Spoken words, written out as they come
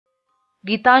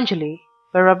Gitanjali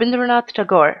by Rabindranath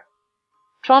Tagore,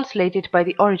 translated by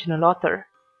the original author.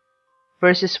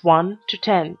 Verses 1 to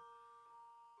 10.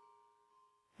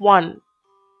 1.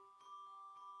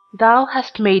 Thou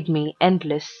hast made me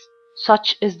endless,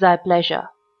 such is thy pleasure.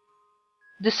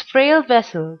 This frail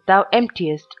vessel thou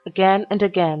emptiest again and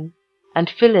again, and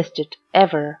fillest it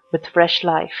ever with fresh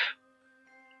life.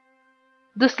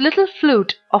 This little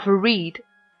flute of a reed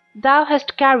thou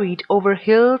hast carried over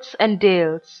hills and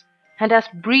dales, and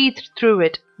hast breathed through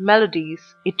it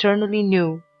melodies eternally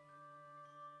new.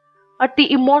 At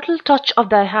the immortal touch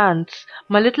of thy hands,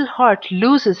 my little heart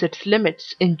loses its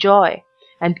limits in joy,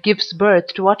 and gives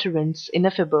birth to utterance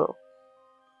ineffable.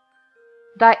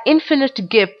 Thy infinite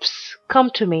gifts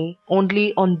come to me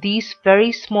only on these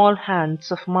very small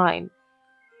hands of mine.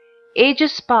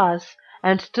 Ages pass,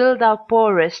 and still thou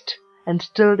pourest, and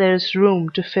still there is room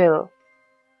to fill.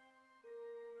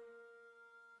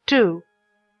 2.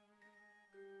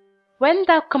 When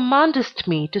thou commandest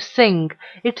me to sing,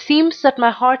 it seems that my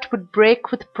heart would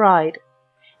break with pride,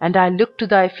 and I look to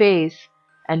thy face,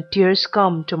 and tears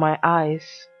come to my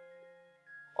eyes.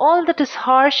 All that is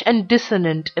harsh and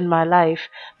dissonant in my life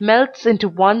melts into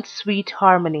one sweet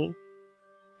harmony,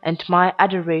 and my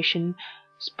adoration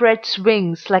spreads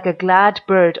wings like a glad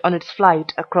bird on its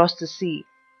flight across the sea.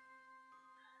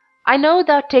 I know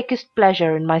thou takest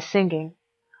pleasure in my singing.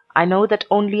 I know that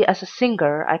only as a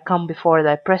singer I come before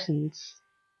thy presence.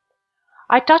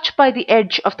 I touch by the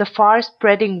edge of the far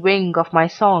spreading wing of my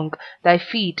song thy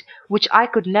feet which I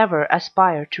could never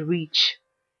aspire to reach.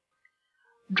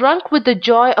 Drunk with the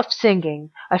joy of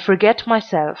singing, I forget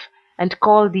myself, and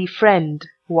call thee friend,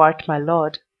 who art my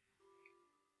Lord.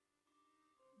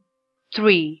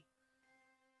 3.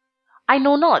 I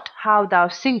know not how thou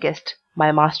singest,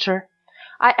 my master.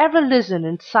 I ever listen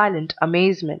in silent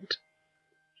amazement.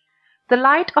 The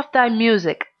light of thy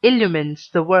music illumines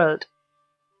the world.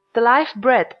 The life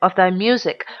breath of thy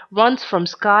music runs from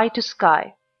sky to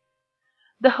sky.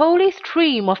 The holy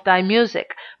stream of thy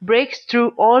music breaks through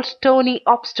all stony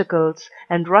obstacles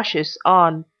and rushes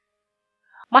on.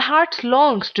 My heart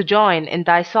longs to join in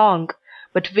thy song,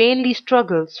 but vainly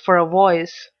struggles for a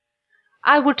voice.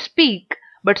 I would speak,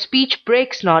 but speech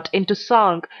breaks not into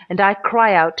song, and I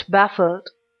cry out baffled.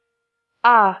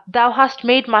 Ah, thou hast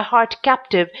made my heart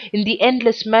captive in the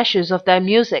endless meshes of thy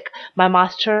music, my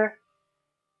master.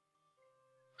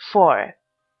 4.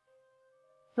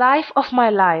 Life of my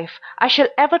life, I shall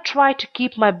ever try to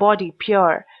keep my body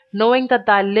pure, knowing that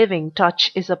thy living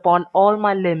touch is upon all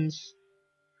my limbs.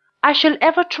 I shall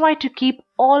ever try to keep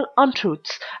all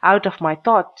untruths out of my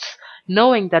thoughts,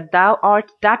 knowing that thou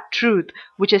art that truth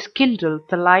which has kindled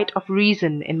the light of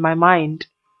reason in my mind.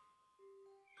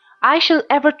 I shall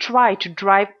ever try to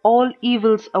drive all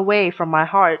evils away from my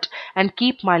heart, and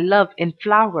keep my love in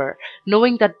flower,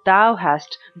 knowing that thou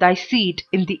hast thy seat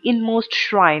in the inmost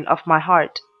shrine of my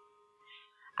heart.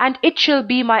 And it shall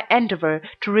be my endeavor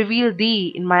to reveal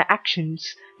thee in my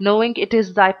actions, knowing it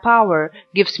is thy power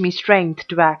gives me strength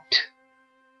to act.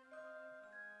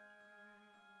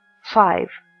 5.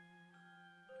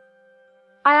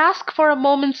 I ask for a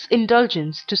moment's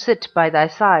indulgence to sit by thy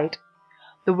side.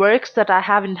 The works that I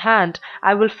have in hand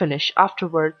I will finish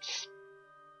afterwards.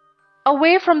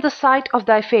 Away from the sight of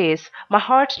thy face, my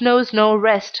heart knows no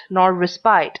rest nor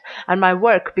respite, and my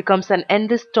work becomes an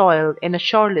endless toil in a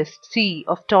shoreless sea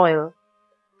of toil.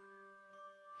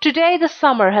 Today the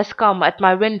summer has come at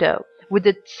my window, with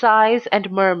its sighs and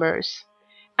murmurs,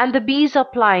 and the bees are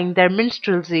plying their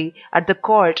minstrelsy at the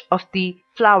court of the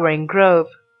flowering grove.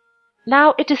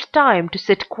 Now it is time to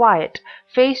sit quiet,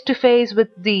 face to face with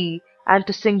thee, and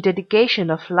to sing dedication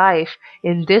of life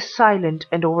in this silent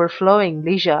and overflowing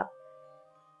leisure.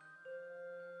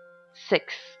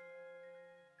 6.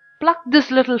 Pluck this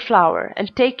little flower,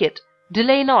 and take it,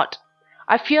 delay not.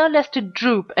 I fear lest it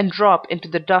droop and drop into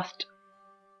the dust.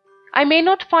 I may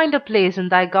not find a place in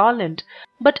thy garland,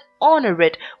 but honor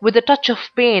it with a touch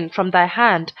of pain from thy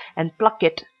hand, and pluck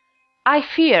it. I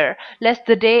fear lest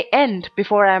the day end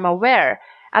before I am aware,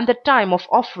 and the time of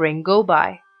offering go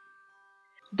by.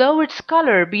 Though its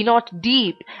color be not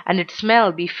deep, and its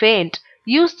smell be faint,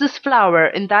 use this flower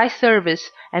in thy service,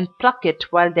 and pluck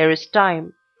it while there is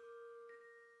time.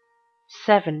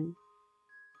 7.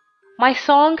 My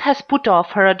song has put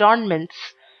off her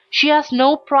adornments. She has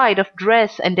no pride of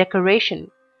dress and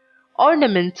decoration.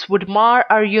 Ornaments would mar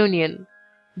our union.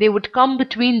 They would come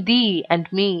between thee and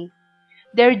me.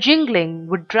 Their jingling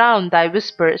would drown thy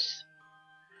whispers.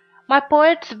 My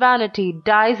poet's vanity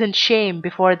dies in shame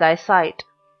before thy sight.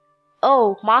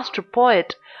 Oh, master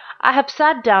poet, I have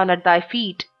sat down at thy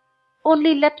feet.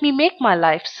 Only let me make my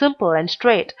life simple and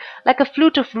straight, like a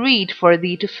flute of reed for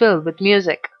thee to fill with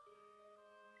music.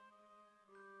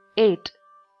 8.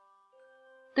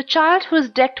 The child who is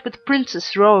decked with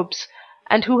princess robes,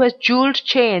 and who has jeweled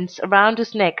chains around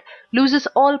his neck, loses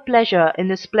all pleasure in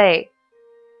his play.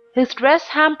 His dress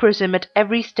hampers him at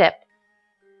every step.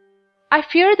 I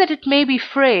fear that it may be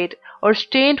frayed, or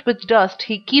stained with dust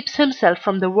he keeps himself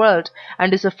from the world,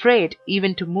 and is afraid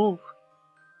even to move.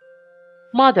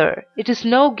 Mother, it is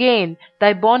no gain,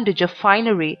 thy bondage of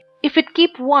finery, if it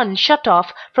keep one shut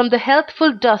off from the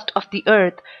healthful dust of the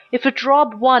earth, if it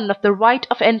rob one of the right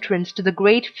of entrance to the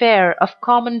great fair of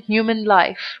common human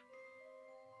life.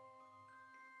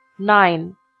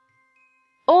 9.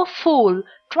 O fool,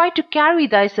 try to carry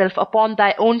thyself upon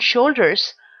thy own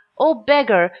shoulders. O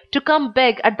beggar, to come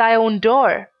beg at thy own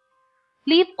door.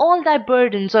 Leave all thy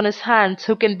burdens on his hands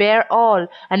who can bear all,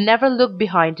 and never look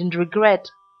behind in regret.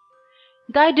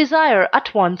 Thy desire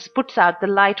at once puts out the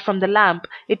light from the lamp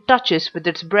it touches with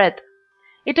its breath.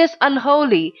 It is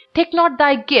unholy, take not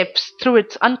thy gifts through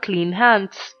its unclean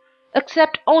hands.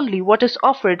 Accept only what is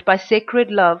offered by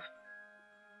sacred love.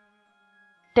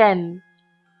 10.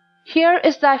 Here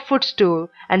is thy footstool,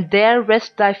 and there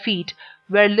rest thy feet,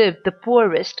 where live the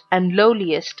poorest and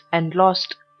lowliest and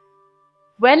lost.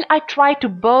 When I try to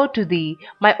bow to thee,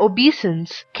 my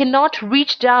obeisance cannot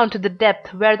reach down to the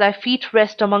depth where thy feet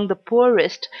rest among the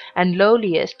poorest and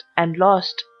lowliest and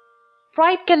lost.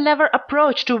 Pride can never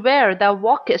approach to where thou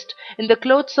walkest in the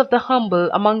clothes of the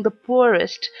humble among the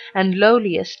poorest and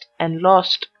lowliest and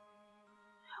lost.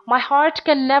 My heart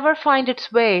can never find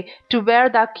its way to where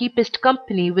thou keepest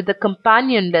company with the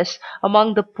companionless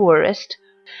among the poorest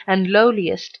and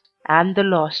lowliest and the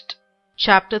lost.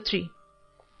 Chapter 3.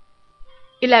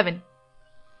 11.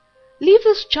 Leave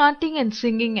this chanting and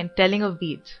singing and telling of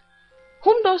beads.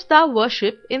 Whom dost thou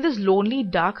worship in this lonely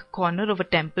dark corner of a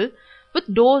temple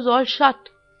with doors all shut?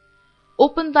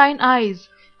 Open thine eyes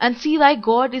and see thy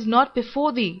God is not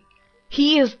before thee.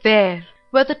 He is there,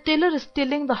 where the tiller is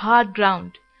tilling the hard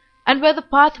ground, and where the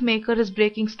path-maker is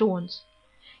breaking stones.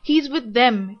 He is with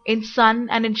them in sun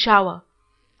and in shower,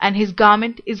 and his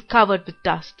garment is covered with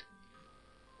dust.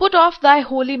 Put off thy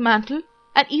holy mantle,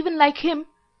 and even like him,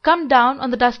 come down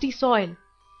on the dusty soil.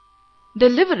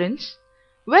 Deliverance?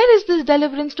 Where is this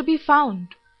deliverance to be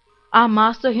found? Our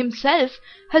Master himself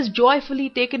has joyfully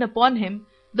taken upon him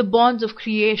the bonds of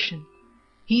creation.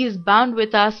 He is bound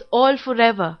with us all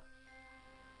forever.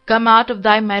 Come out of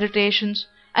thy meditations,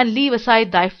 and leave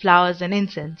aside thy flowers and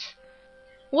incense.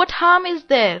 What harm is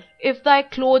there if thy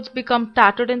clothes become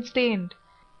tattered and stained?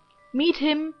 Meet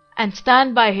him and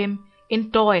stand by him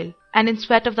in toil and in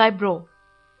sweat of thy brow.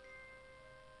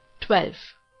 12.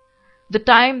 The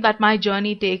time that my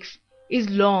journey takes is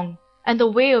long, and the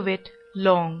way of it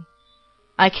long.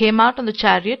 I came out on the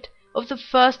chariot of the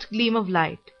first gleam of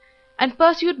light, and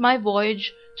pursued my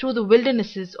voyage through the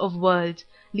wildernesses of worlds,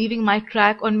 leaving my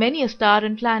track on many a star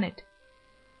and planet.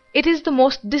 It is the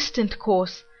most distant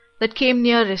course that came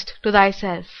nearest to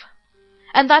thyself,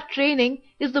 and that training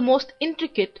is the most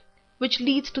intricate which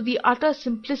leads to the utter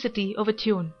simplicity of a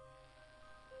tune.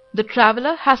 The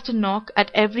traveller has to knock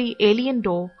at every alien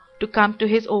door to come to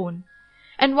his own,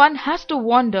 and one has to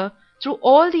wander through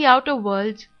all the outer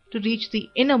worlds to reach the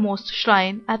innermost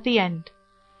shrine at the end.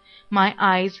 My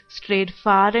eyes strayed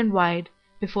far and wide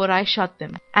before I shut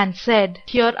them, and said,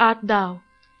 Here art thou.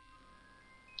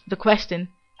 The question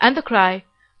and the cry,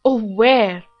 Oh,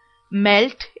 where?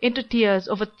 Melt into tears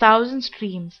of 1,000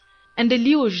 streams, and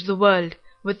deluge the world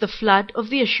with the flood of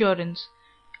the assurance,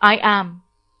 I am.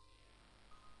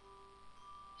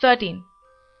 13.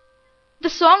 The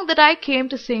song that I came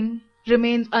to sing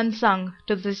remains unsung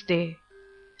to this day.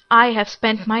 I have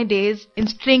spent my days in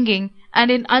stringing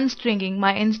and in unstringing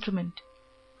my instrument.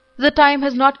 The time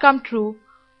has not come true,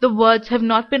 the words have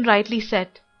not been rightly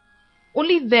set.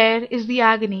 Only there is the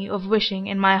agony of wishing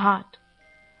in my heart.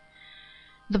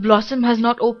 The blossom has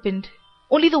not opened,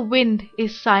 only the wind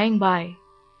is sighing by.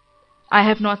 I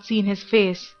have not seen his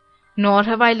face, nor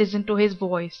have I listened to his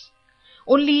voice.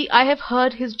 Only I have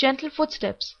heard his gentle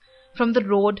footsteps from the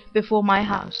road before my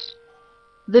house.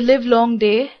 The livelong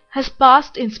day has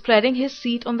passed in spreading his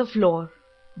seat on the floor,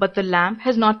 but the lamp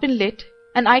has not been lit,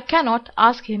 and I cannot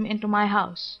ask him into my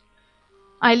house.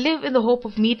 I live in the hope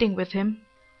of meeting with him,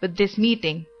 but this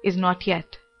meeting is not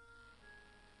yet.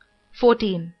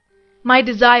 14. My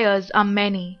desires are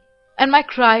many, and my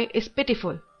cry is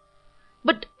pitiful.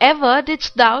 But ever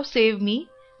didst thou save me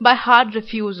by hard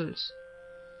refusals,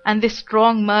 and this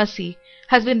strong mercy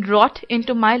has been wrought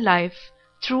into my life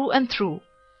through and through.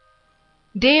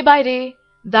 Day by day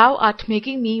thou art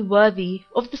making me worthy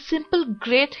of the simple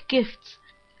great gifts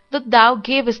that thou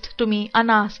gavest to me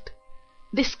unasked,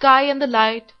 this sky and the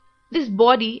light, this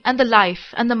body and the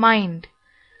life and the mind,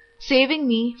 saving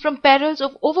me from perils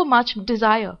of overmuch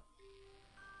desire.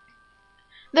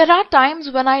 There are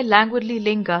times when I languidly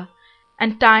linger,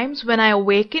 and times when I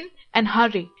awaken and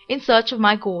hurry in search of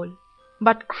my goal,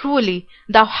 but cruelly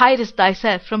thou hidest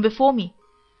thyself from before me.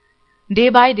 Day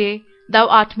by day thou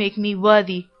art making me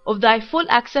worthy of thy full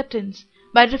acceptance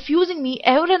by refusing me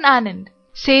ever and anon,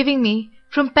 saving me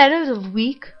from perils of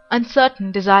weak,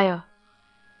 uncertain desire.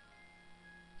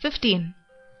 15.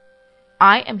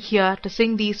 I am here to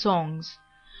sing thee songs.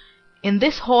 In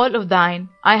this hall of thine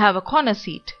I have a corner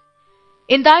seat.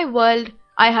 In thy world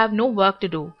I have no work to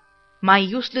do. My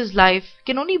useless life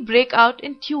can only break out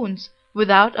in tunes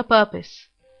without a purpose.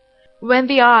 When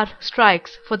the hour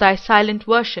strikes for thy silent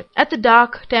worship at the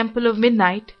dark temple of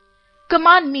midnight,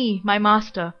 command me, my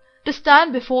master, to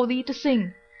stand before thee to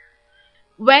sing.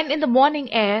 When in the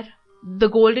morning air the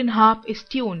golden harp is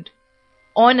tuned,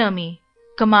 honor me,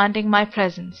 commanding my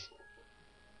presence.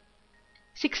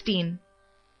 16.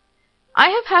 I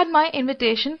have had my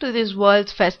invitation to this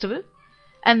world's festival,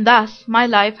 and thus my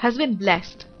life has been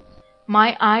blessed.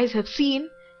 My eyes have seen,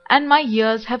 and my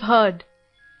ears have heard.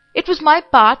 It was my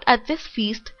part at this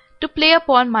feast to play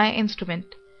upon my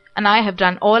instrument, and I have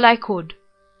done all I could.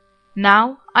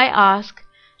 Now I ask,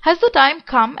 has the time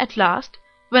come at last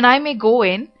when I may go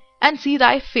in and see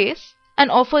thy face and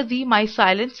offer thee my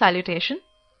silent salutation?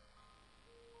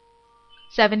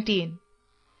 17.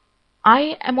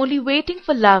 I am only waiting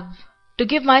for love to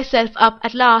give myself up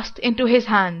at last into his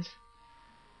hands.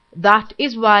 That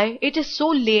is why it is so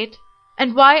late,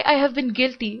 and why I have been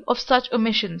guilty of such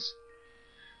omissions.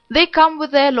 They come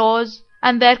with their laws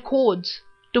and their codes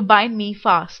to bind me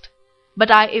fast, but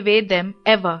I evade them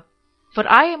ever, for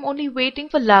I am only waiting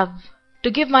for love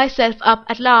to give myself up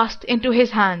at last into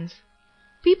his hands.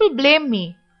 People blame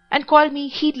me and call me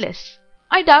heedless.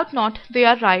 I doubt not they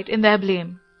are right in their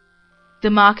blame. The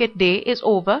market day is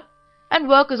over, and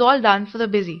work is all done for the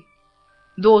busy.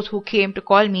 Those who came to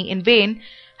call me in vain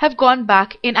have gone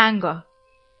back in anger.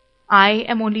 I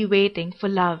am only waiting for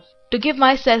love to give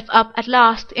myself up at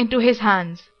last into his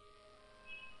hands.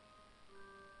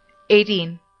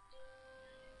 18.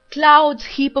 Clouds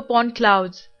heap upon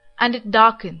clouds, and it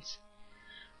darkens.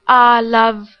 Ah,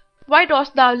 love, why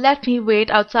dost thou let me wait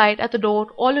outside at the door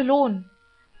all alone?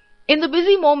 In the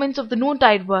busy moments of the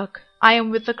noontide work, I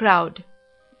am with the crowd.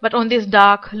 But on this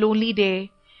dark, lonely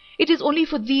day, it is only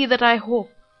for thee that I hope.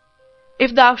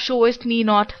 If thou showest me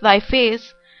not thy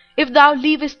face, if thou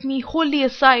leavest me wholly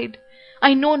aside,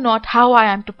 I know not how I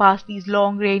am to pass these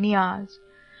long rainy hours.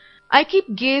 I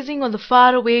keep gazing on the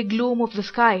far-away gloom of the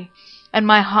sky, and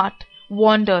my heart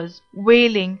wanders,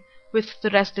 wailing with the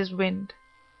restless wind.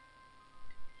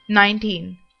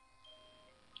 19.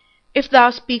 If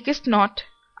thou speakest not,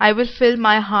 I will fill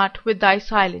my heart with thy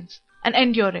silence, and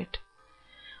endure it.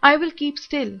 I will keep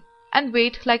still, and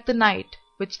wait like the night,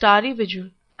 with starry vigil,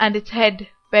 and its head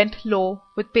bent low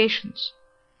with patience.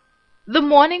 The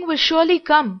morning will surely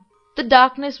come, the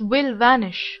darkness will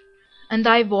vanish, and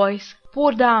thy voice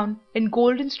pour down in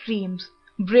golden streams,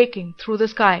 breaking through the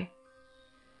sky.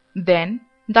 Then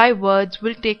thy words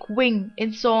will take wing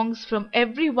in songs from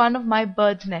every one of my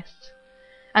birds' nests,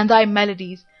 and thy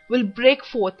melodies will break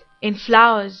forth in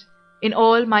flowers in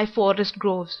all my forest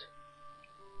groves.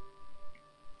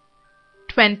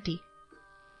 20.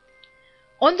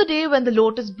 On the day when the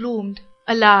lotus bloomed,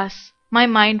 alas, my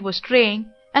mind was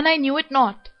straying, and I knew it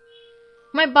not.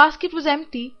 My basket was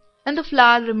empty, and the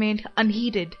flower remained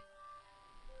unheeded.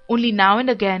 Only now and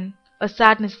again a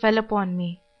sadness fell upon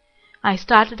me. I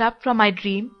started up from my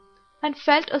dream, and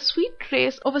felt a sweet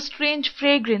trace of a strange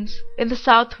fragrance in the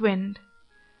south wind.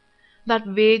 That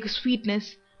vague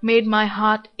sweetness made my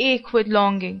heart ache with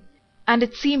longing, and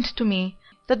it seemed to me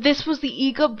that this was the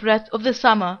eager breath of the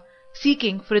summer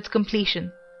seeking for its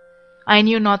completion. I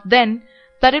knew not then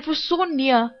that it was so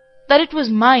near, that it was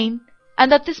mine,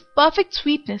 and that this perfect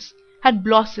sweetness had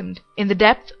blossomed in the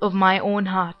depth of my own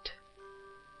heart.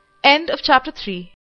 End of chapter 3.